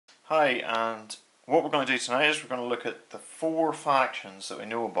Hi, and what we're going to do tonight is we're going to look at the 4 factions that we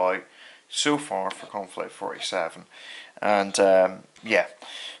know about so far for Konflikt 47. And yeah,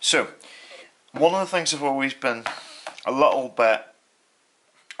 so one of the things I've always been a little bit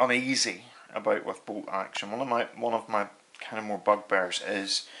uneasy about with bolt action, one of my kind of more bugbears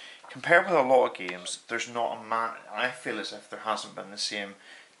is, compared with a lot of games, there's not I feel as if there hasn't been the same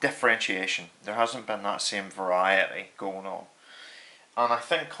differentiation, there hasn't been that same variety going on. And I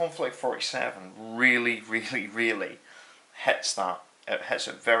think Konflikt 47 really hits that. It hits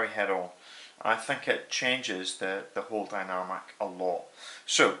it very head on. I think it changes the whole dynamic a lot.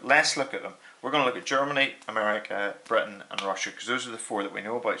 So let's look at them. We're going to look at Germany, America, Britain and Russia, because those are the 4 that we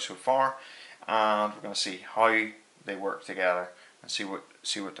know about so far. And we're going to see how they work together and see what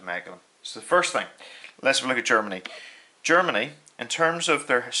to make of them. So the first thing, let's have a look at Germany. Germany, in terms of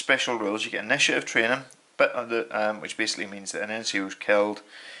their special rules, you get initiative training, which basically means that an NCO is killed,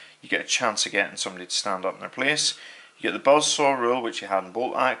 you get a chance of getting somebody to stand up in their place. You get the buzzsaw rule, which you had in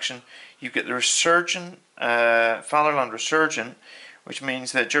bolt action. You get the resurgent, Fatherland resurgent, which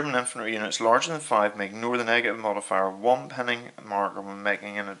means that German infantry units larger than 5 may ignore the negative modifier of 1 pinning marker when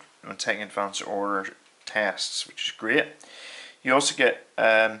taking advanced order tests, which is great. You also get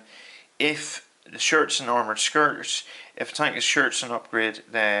if the shirts and armoured skirts. If a tank is shirts and upgrade,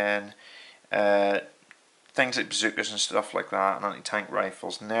 then things like bazookas and stuff like that and anti-tank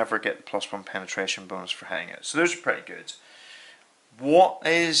rifles never get the +1 penetration bonus for hitting it. So those are pretty good. What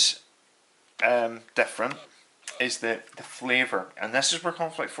is different is the flavour, and this is where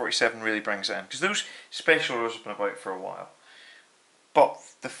Konflikt 47 really brings it in, because those special rules have been about for a while. But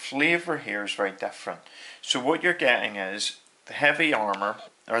the flavour here is very different. So what you're getting is the heavy armour,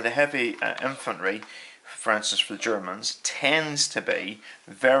 or the heavy infantry, for instance for the Germans, tends to be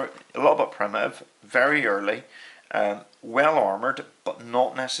a little bit primitive, very early, well armoured, but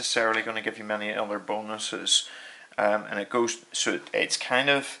not necessarily going to give you many other bonuses. And it goes, so it's kind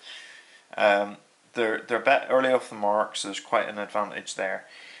of, they're a bit early off the mark, so there's quite an advantage there.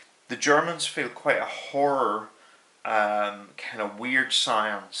 The Germans feel quite a horror, kind of weird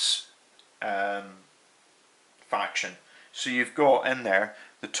science faction. So you've got in there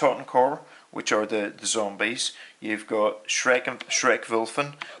the Totenkorps, which are the zombies. You've got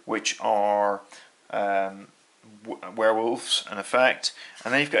Schreckwölfen, which are werewolves in effect,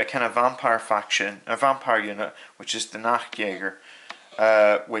 and then you've got a kind of vampire faction, a vampire unit, which is the Nachtjäger,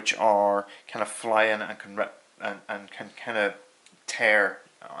 which are kind of flying and can rip and can kind of tear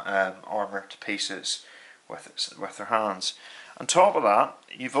armor to pieces with their hands. On top of that,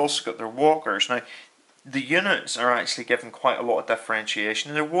 you've also got their walkers. Now, the units are actually given quite a lot of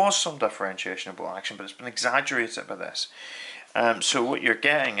differentiation. There was some differentiation in bolt action, but it's been exaggerated by this. So what you're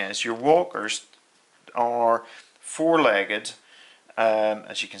getting is your walkers are 4-legged,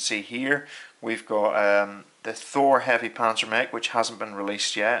 as you can see here. We've got the Thor Heavy Panzermech, which hasn't been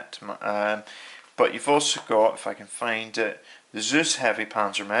released yet, but you've also got, if I can find it, the Zeus Heavy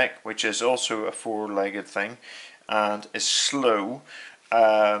Panzermech, which is also a 4-legged thing and is slow.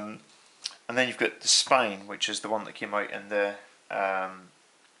 And then you've got the Spine, which is the one that came out in the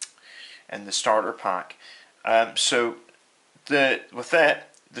starter pack. So with that,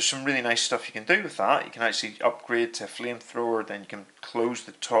 there's some really nice stuff you can do with that. You can actually upgrade to flamethrower, then you can close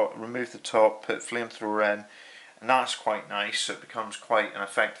the top, remove the top, put flamethrower in, and that's quite nice. So it becomes quite an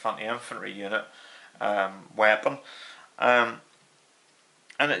effective anti-infantry unit weapon. And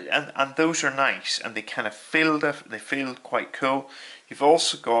those are nice, and they kind of feel they feel quite cool. You've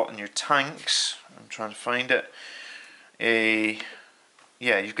also got in your tanks, I'm trying to find it,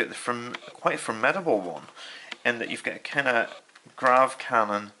 you've got quite a formidable one, in that you've got a kind of grav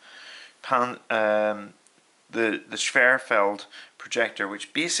cannon, the Schwerfeld projector,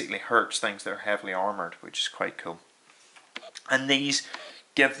 which basically hurts things that are heavily armoured, which is quite cool. And these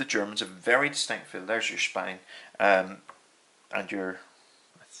give the Germans a very distinct feel. There's your Spine, and your,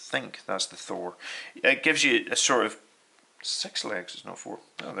 I think that's the Thor. It gives you a sort of 6 legs, it's not 4.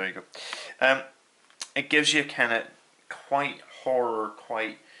 Oh, there you go. It gives you a kind of quite horror,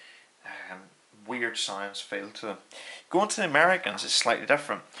 quite weird science feel to them. Going to the Americans, it's slightly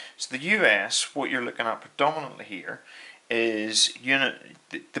different. So the US, what you're looking at predominantly here is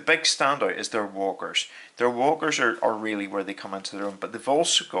the big standout is their walkers. Their walkers are really where they come into their own, but they've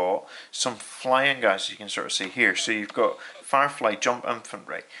also got some flying guys, as you can sort of see here. So you've got Firefly jump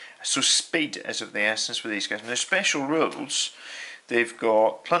infantry. So speed is of the essence with these guys. And their special rules, they've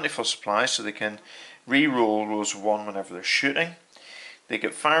got plentiful supplies, so they can re-roll rolls of 1 whenever they're shooting. They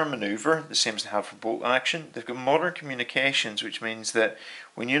get fire and manoeuvre, the same as they have for bolt action. They've got modern communications, which means that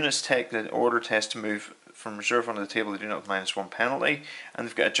when units take the order test to move from reserve onto the table, they do not have -1 penalty. And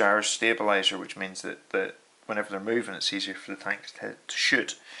they've got a gyro stabilizer, which means that whenever they're moving, it's easier for the tanks to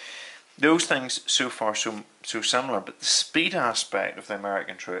shoot. Those things so far so similar, but the speed aspect of the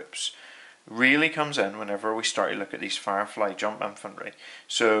American troops really comes in whenever we start to look at these Firefly jump infantry.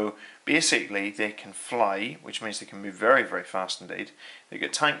 So basically they can fly, which means they can move very, very fast indeed. They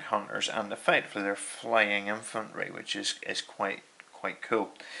get tank hunters, and effectively they're flying infantry, which is quite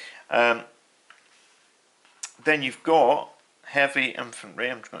cool. Then you've got heavy infantry.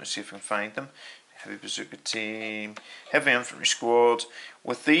 I'm just going to see if I can find them. Heavy bazooka team, heavy infantry squad.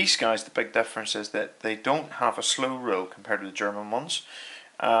 With these guys, the big difference is that they don't have a slow roll compared to the German ones.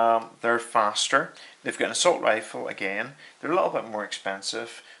 They're faster. They've got an assault rifle again. They're a little bit more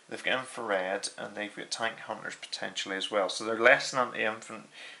expensive. They've got infrared, and they've got tank hunters potentially as well. So they're less than anti-infantry.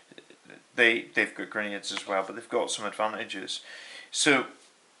 They've got grenades as well, but they've got some advantages. So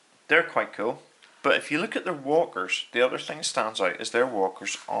they're quite cool. But if you look at their walkers, the other thing that stands out is their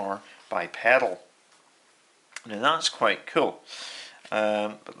walkers are bipedal. Now that's quite cool.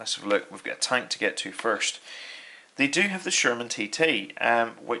 But let's have a look. We've got a tank to get to first. They do have the Sherman TT,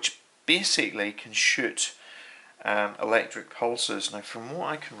 which basically can shoot electric pulses. Now, from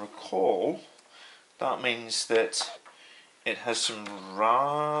what I can recall, that means that it has some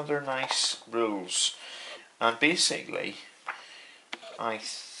rather nice rules. And basically, I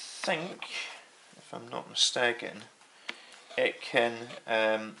think, if I'm not mistaken, it can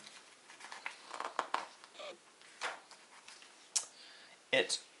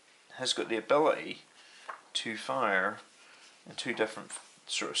it has got the ability to fire in two different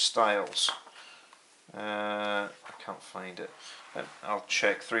sort of styles. I can't find it. I'll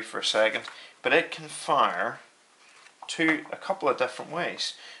check through for a second. But it can fire a couple of different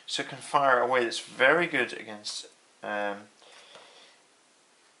ways. So it can fire a way that's very good against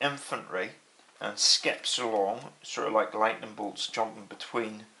infantry and skips along, sort of like lightning bolts jumping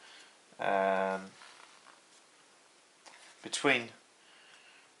between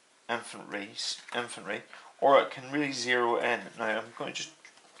infantry, or it can really zero in. Now I'm going to just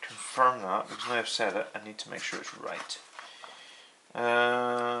confirm that, because now I've said it, I need to make sure it's right.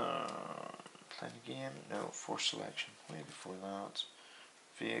 Playing a game? No, force selection. Way before that.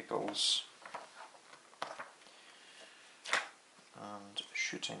 Vehicles. And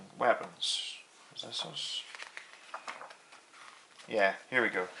shooting weapons. Is this us? Yeah, here we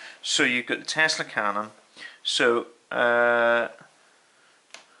go. So you've got the Tesla cannon. So I'm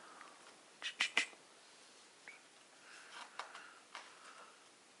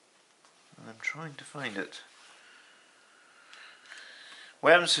trying to find it.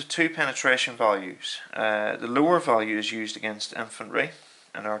 Weapons have two penetration values. The lower value is used against infantry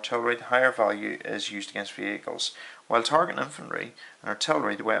and artillery. The higher value is used against vehicles. While targeting infantry and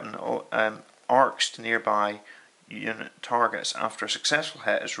artillery, the weapon arcs to nearby unit targets. After a successful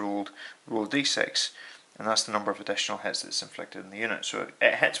hit is roll d6, and that's the number of additional hits that's inflicted in the unit. So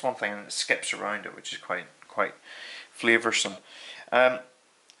it hits one thing and it skips around it, which is quite flavoursome.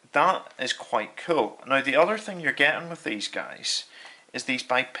 That is quite cool. Now the other thing you're getting with these guys is these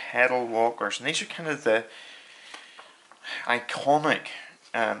bipedal walkers, and these are kind of the iconic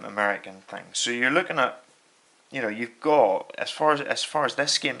American things. So you're looking at, you've got, as far as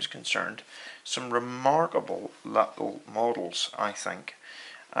this game is concerned, some remarkable little models, I think,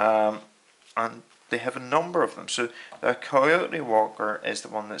 and they have a number of them. So the Coyote Walker is the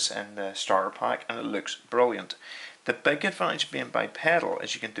one that's in the starter pack, and it looks brilliant. The big advantage of being bipedal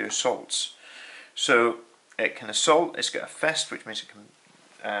is you can do assaults. So it can assault. It's got a fist, which means it can,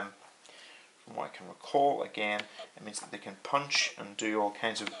 from what I can recall, again, it means that they can punch and do all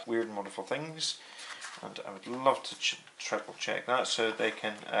kinds of weird and wonderful things. And I would love to triple check that. So they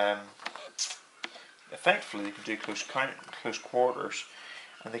can, effectively, they can do close quarters,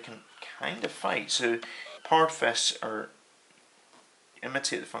 and they can kind of fight. So powered fists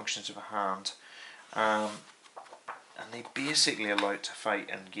imitate the functions of a hand, and they basically allow it to fight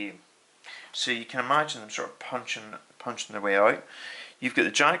in game. So you can imagine them sort of punching their way out. You've got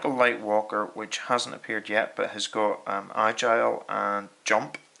the Jackal Light Walker, which hasn't appeared yet, but has got agile and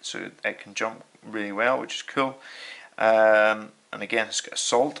jump, so it can jump really well, which is cool. And again, it's got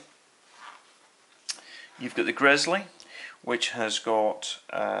assault. You've got the Grizzly, which has got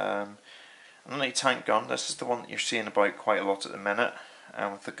an anti-tank gun. This is the one that you're seeing about quite a lot at the minute,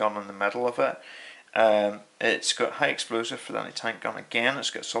 with the gun in the middle of it. It's got high explosive for the anti-tank gun. Again, it's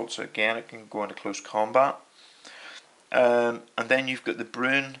got assault, so again it can go into close combat. And then you've got the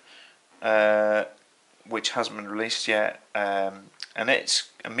Brune, which hasn't been released yet, and it's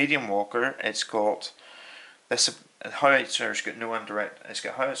a medium walker. It's got this howitzer. It's got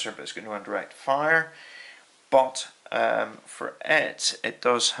howitzer, but it's got no indirect fire. But for it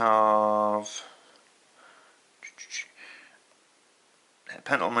does have a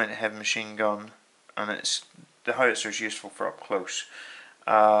pintle-mounted heavy machine gun, and the howitzer is useful for up close.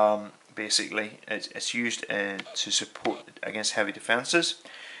 Basically, it's used to support against heavy defences.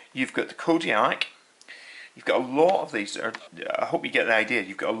 You've got the Kodiak. You've got a lot of these. I hope you get the idea.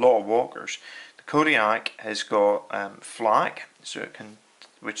 You've got a lot of walkers. The Kodiak has got flak,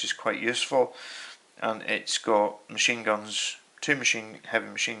 which is quite useful, and it's got machine guns, two heavy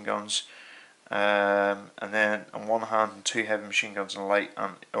machine guns, and then on one hand 2 heavy machine guns and a light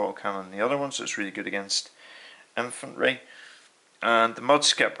and autocannon on the other one. So it's really good against infantry. And the Mud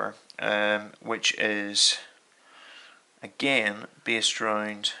Skipper, which is again based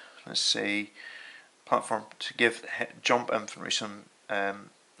around, let's see, platform to give jump infantry some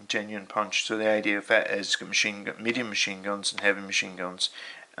genuine punch. So the idea of it is medium machine guns and heavy machine guns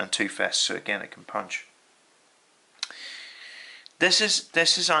and 2 fists. So again, it can punch. This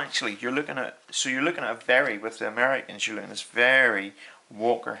is actually you're looking at a very, with the Americans, you're looking at this very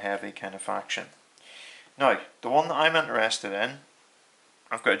walker heavy kind of faction. Now the one that I'm interested in,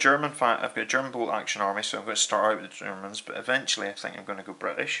 I've got a German bolt action army, so I'm going to start out with the Germans, but eventually I think I'm going to go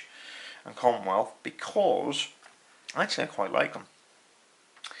British and Commonwealth, because actually I quite like them.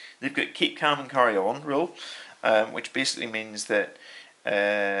 They've got keep calm and carry on rule, which basically means that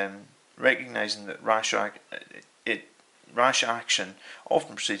recognising that rash action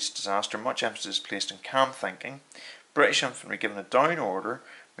often precedes disaster, much emphasis is placed on calm thinking. British infantry given a down order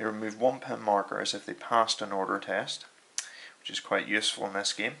may remove 1 pin marker as if they passed an order test, which is quite useful in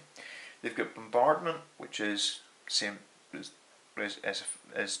this game. They've got bombardment, which is same is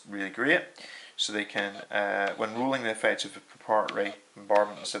really great. So they can, when rolling the effects of a preparatory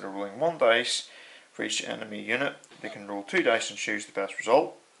bombardment, instead of rolling 1 dice for each enemy unit, they can roll 2 dice and choose the best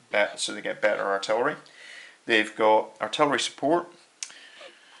result. So they get better artillery. They've got artillery support,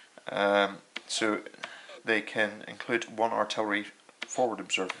 so they can include 1 artillery forward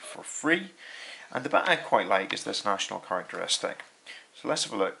observer for free. And the bit I quite like is this national characteristic. So let's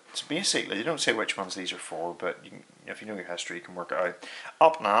have a look. So basically, they don't say which ones these are for, but if you know your history, you can work it out.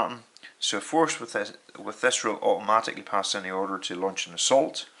 Up and at 'em. So a force with this rule automatically passes any order to launch an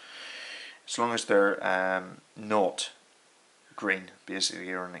assault, as long as they're not green,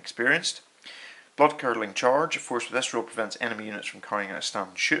 basically, or inexperienced. Blood curdling charge. A force with this rule prevents enemy units from carrying out a stand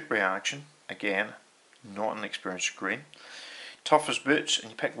and shoot reaction. Again, not an experienced green. Tough as boots,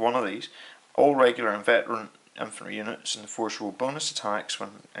 and you pick one of these. All regular and veteran infantry units in the force roll bonus attacks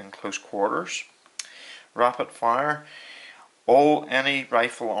when in close quarters. Rapid fire. Any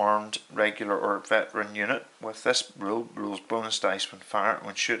rifle armed regular or veteran unit with this rule rolls bonus dice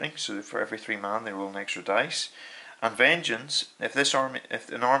when shooting. So for every 3 man they roll an extra dice. And vengeance. If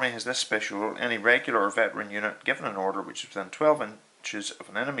an army has this special rule, any regular or veteran unit given an order which is within 12 inches of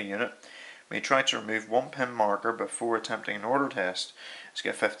an enemy unit may try to remove 1 pin marker before attempting an order test. It's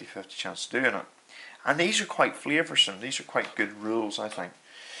got a 50-50 chance of doing it. And these are quite flavoursome. These are quite good rules, I think.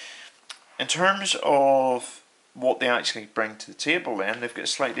 In terms of what they actually bring to the table, then they've got a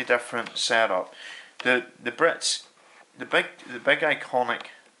slightly different setup. The Brits, the big iconic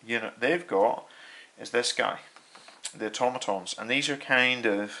unit they've got is this guy, the automatons, and these are kind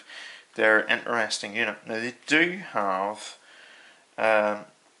of their interesting unit. Now they do have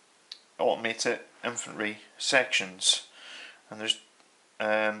automated infantry sections, and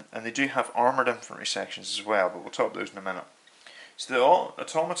they do have armoured infantry sections as well, but we'll talk about those in a minute. So the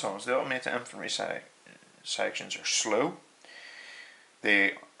automatons, the automated infantry sections, are slow.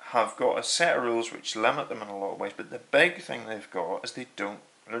 They have got a set of rules which limit them in a lot of ways, but the big thing they've got is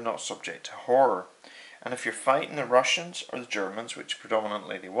they're not subject to horror. And if you're fighting the Russians or the Germans, which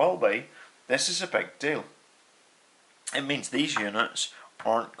predominantly they will be, this is a big deal. It means these units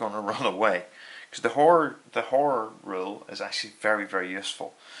aren't going to run away, because the horror rule is actually very, very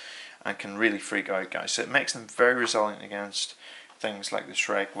useful and can really freak out guys. So it makes them very resilient against things like the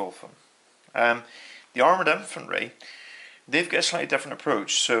Schreck-Wolfen. The armoured infantry, they've got a slightly different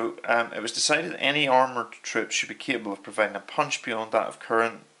approach. So it was decided that any armoured troops should be capable of providing a punch beyond that of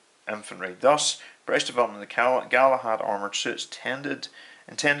current infantry. Thus, British development of the Galahad armoured suits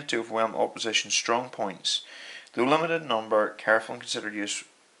intended to overwhelm opposition's strong points. Though limited number, careful and considered use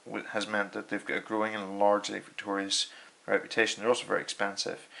has meant that they've got a growing and largely victorious reputation. They're also very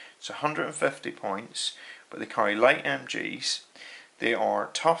expensive. It's 150 points, but they carry light MGs. They are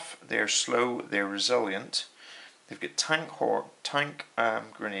tough, they are slow, they are resilient. They've got tank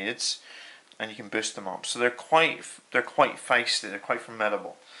grenades, and you can boost them up. So they're quite feisty. They're quite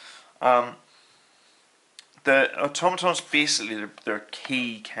formidable. The automatons basically their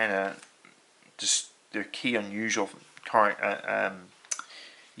key kind of just their key unusual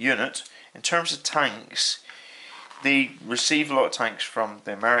unit. In terms of tanks, they receive a lot of tanks from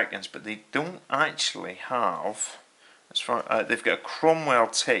the Americans, but they don't actually have. They've got a Cromwell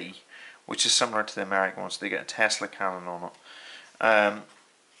T, which is similar to the American ones. They get a Tesla cannon on it.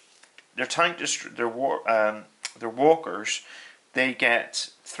 Their walkers. They get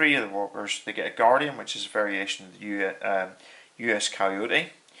 3 of the walkers. They get a Guardian, which is a variation of the US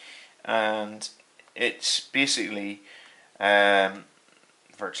Coyote, and it's basically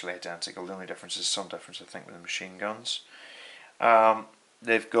virtually identical. The only difference is some difference, I think, with the machine guns.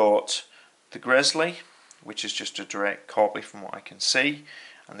 They've got the Grizzly, which is just a direct copy from what I can see,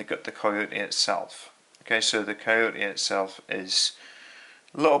 and they've got the Coyote itself. Okay, so the Coyote itself is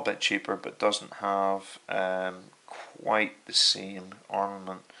a little bit cheaper, but doesn't have quite the same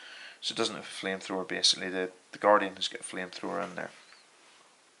armament. So it doesn't have a flamethrower. Basically, the Guardian has got a flamethrower in there.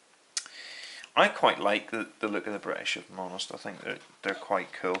 I quite like the look of the British, if I'm honest. I think they're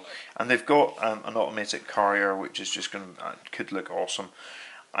quite cool, and they've got an automatic carrier, which is just going to could look awesome.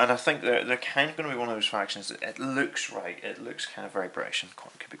 And I think they're kind of going to be one of those factions that it looks right. It looks kind of very British and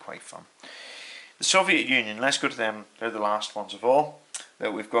could be quite fun. The Soviet Union. Let's go to them. They're the last ones of all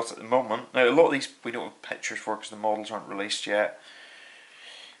that we've got at the moment. Now, a lot of these we don't have pictures for because the models aren't released yet.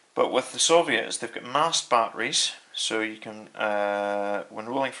 But with the Soviets, they've got massed batteries, so you can, when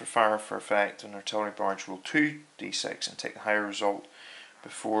rolling for fire for effect, an artillery barge roll 2d6 and take the higher result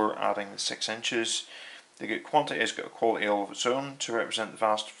before adding the 6 inches. They get quantity has got a quality all of its own to represent the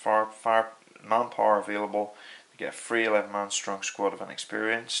vast fire manpower available. They get a free 11-man strong squad of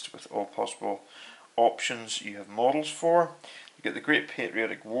inexperienced with all possible options you have models for. You get the Great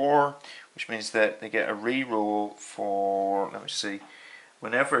Patriotic War, which means that they get a re-roll for, let me see,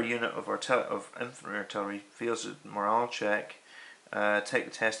 whenever a unit of infantry artillery fails a morale check, take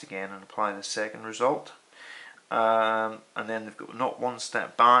the test again and apply the second result. And then they've got not one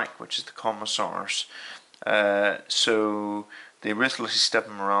step back, which is the Commissars. So they ruthlessly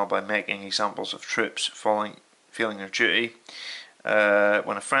stiffen morale by making examples of troops failing their duty.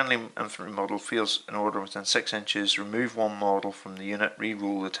 When a friendly infantry model fails an order within 6 inches, remove one model from the unit,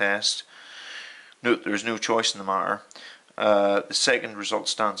 re-roll the test. Note there is no choice in the matter. The second result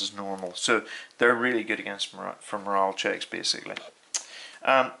stands as normal. So they're really good against for morale checks, basically.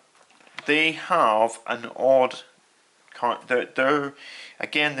 They have an odd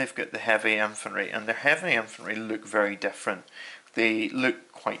again, they've got the heavy infantry, and their heavy infantry look very different. They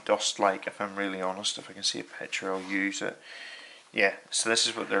look quite dust-like, if I'm really honest. If I can see a picture, I'll use it. Yeah, so this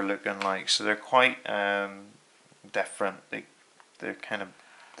is what they're looking like. So they're quite different. They're kind of,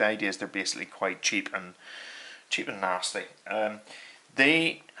 the idea is they're basically quite cheap and nasty.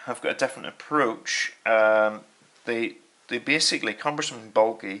 They have got a different approach. They basically, cumbersome and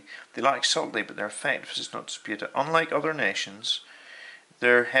bulky, they lack subtlety, but their effectiveness is not disputed. Unlike other nations,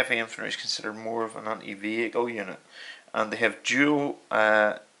 their heavy infantry is considered more of an anti-vehicle unit, and they have dual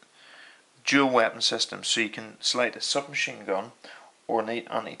weapon systems, so you can select a submachine gun or an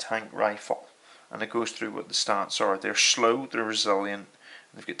anti-tank rifle, and it goes through what the stats are. They're slow, they're resilient,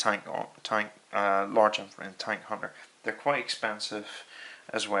 they've got large infantry and tank hunter. They're quite expensive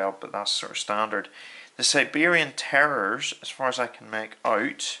as well, but that's sort of standard. The Siberian Terrors, as far as I can make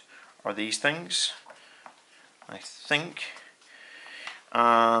out, are these things, I think,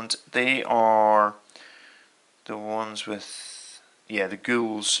 and they are the ones with, yeah, the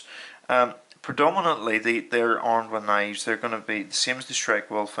ghouls. Predominantly, they're armed with knives. They're going to be the same as the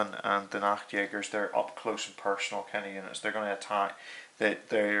Streikwolfen and the Nachtjägers. They're up close and personal kind of units. They're going to attack. They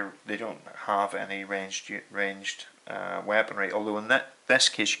don't have any ranged weaponry, although in this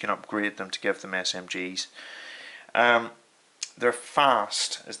case you can upgrade them to give them SMGs. They're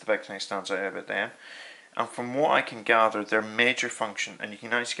fast is the big thing that stands out about them, and from what I can gather, their major function, and you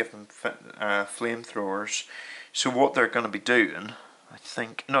can actually give them flamethrowers. So what they're going to be doing, I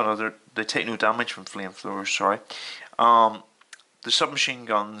think, they take no damage from flamethrowers, sorry. The submachine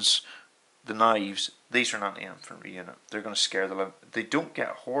guns, the knives, these are an anti-infantry unit. They're going to scare the living. They don't get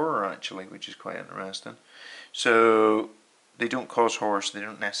horror, actually, which is quite interesting. So they don't cause horror, so they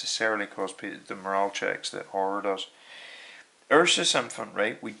don't necessarily cause the morale checks that horror does. Ursus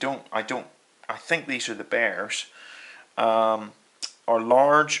infantry, I think these are the bears, are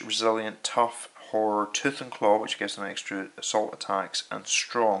large, resilient, tough, horror, tooth and claw, which gives them extra assault attacks, and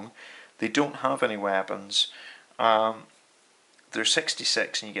strong. They don't have any weapons. They're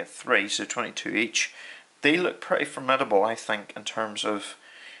 66 and you get 3, so 22 each. They look pretty formidable, I think, in terms of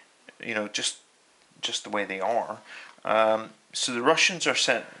you know, just the way they are. So the Russians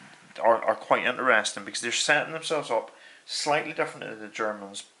are quite interesting because they're setting themselves up slightly different to the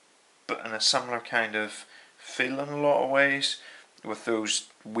Germans, but in a similar kind of feel in a lot of ways, with those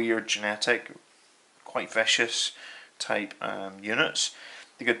weird genetic, quite vicious type units.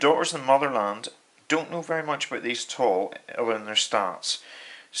 They got Daughters of the Motherland. Don't know very much about these at all, other than their stats.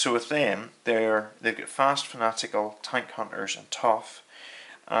 So with them, they've got fast, fanatical, tank hunters, and tough,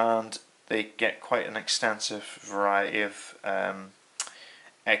 and they get quite an extensive variety of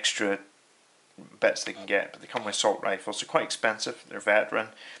extra bits they can get. But they come with assault rifles. They're quite expensive. They're veteran,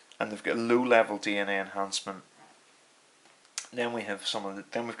 and they've got low-level DNA enhancement. Then we have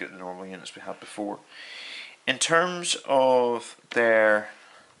then we've got the normal units we had before. In terms of their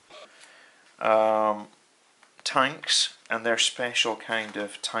tanks and their special kind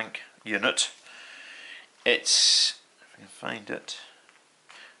of tank unit, it's, if I can find it,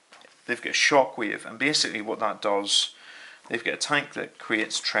 they've got a shockwave, and basically what that does, they've got a tank that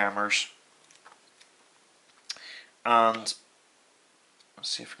creates tremors, and let's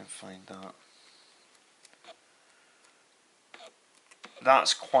see if I can find that.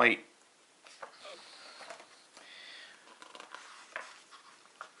 That's quite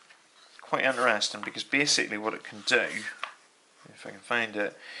interesting, because basically what it can do, if I can find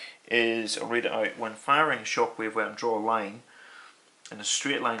it, is, I'll read it out. When firing a shockwave weapon, draw a line in a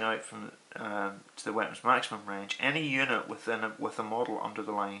straight line out from to the weapon's maximum range. Any unit with a model under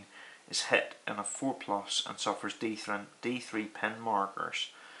the line is hit in a 4+ and suffers D3 pin markers.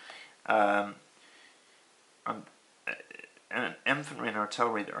 And infantry and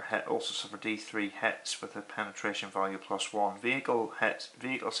artillery that are hit also suffer D3 hits with a penetration value +1.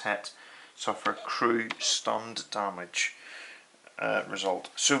 Vehicles hit suffer crew stunned damage result.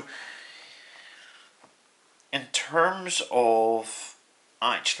 So in terms of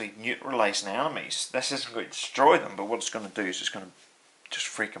actually neutralising enemies, this isn't going to destroy them, but what it's going to do is it's going to just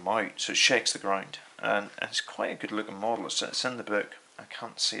freak them out. So it shakes the ground, and it's quite a good looking model. It's in the book. I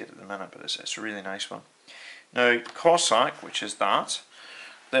can't see it at the minute, but it's a really nice one. Now Cossack, which is that,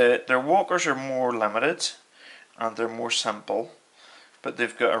 their walkers are more limited and they're more simple, but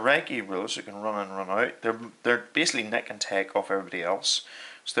they've got irregular rules that can run in and run out. They're basically nick and take off everybody else.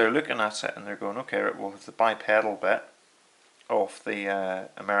 So they're looking at it and they're going, okay, right, we'll have the bipedal bit of the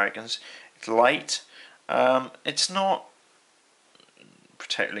Americans. It's light. It's not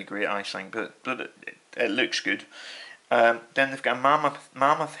particularly great, I think, but it looks good. Then they've got a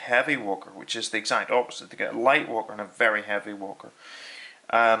mammoth heavy walker, which is the exact opposite. They get a light walker and a very heavy walker,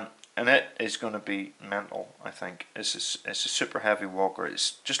 and it is going to be mental. I think it's a super heavy walker.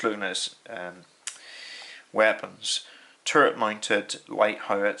 It's just looking at its weapons: turret mounted light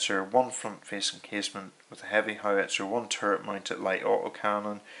howitzer, one front facing casement with a heavy howitzer, one turret mounted light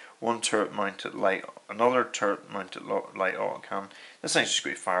autocannon, one turret mounted light, another turret mounted light autocannon. This thing's just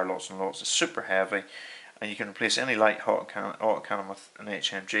going to fire lots and lots. It's super heavy, and you can replace any light autocannon with an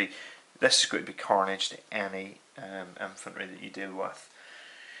HMG. This is going to be carnage to any infantry that you deal with.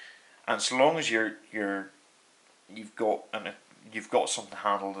 And so long as you've got something to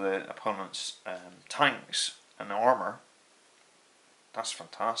handle the opponent's tanks and armour, that's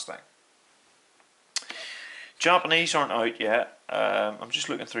fantastic. Japanese aren't out yet. I'm just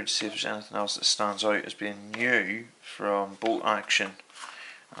looking through to see if there's anything else that stands out as being new from Bolt Action.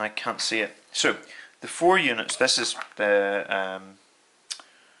 I can't see it. So the 4 units. This is the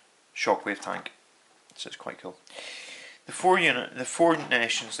shockwave tank. So it's quite cool. The 4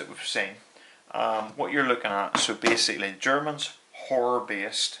 nations that we've seen. What you're looking at. So basically, the Germans, horror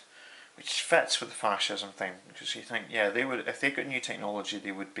based, which fits with the fascism thing, because you think, yeah, they would, if they got new technology,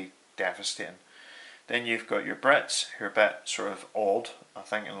 they would be devastating. Then you've got your Brits, who are a bit sort of odd, I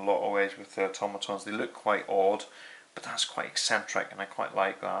think, in a lot of ways with the automatons. They look quite odd, but that's quite eccentric, and I quite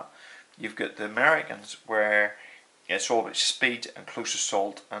like that. You've got the Americans, where it's all about speed and close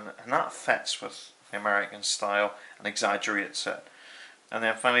assault, and that fits with the American style and exaggerates it. And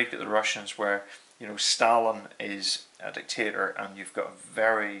then finally you've got the Russians, where, you know, Stalin is a dictator, and you've got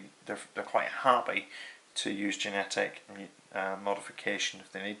they're quite happy to use genetic modification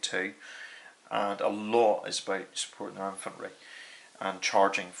if they need to, and a lot is about supporting their infantry and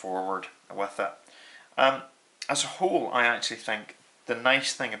charging forward with it. As a whole, I actually think the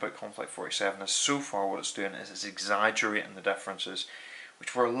nice thing about Konflikt 47 is, so far what it's doing is it's exaggerating the differences,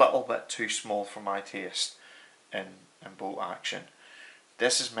 which were a little bit too small for my taste in Bolt Action.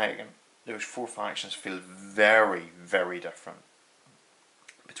 This is making those 4 factions feel very, very different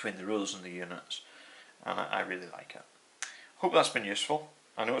between the rules and the units, and I really like it. Hope that's been useful.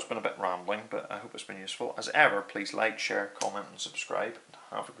 I know it's been a bit rambling, but I hope it's been useful. As ever, please like, share, comment and subscribe. And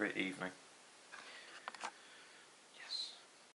have a great evening.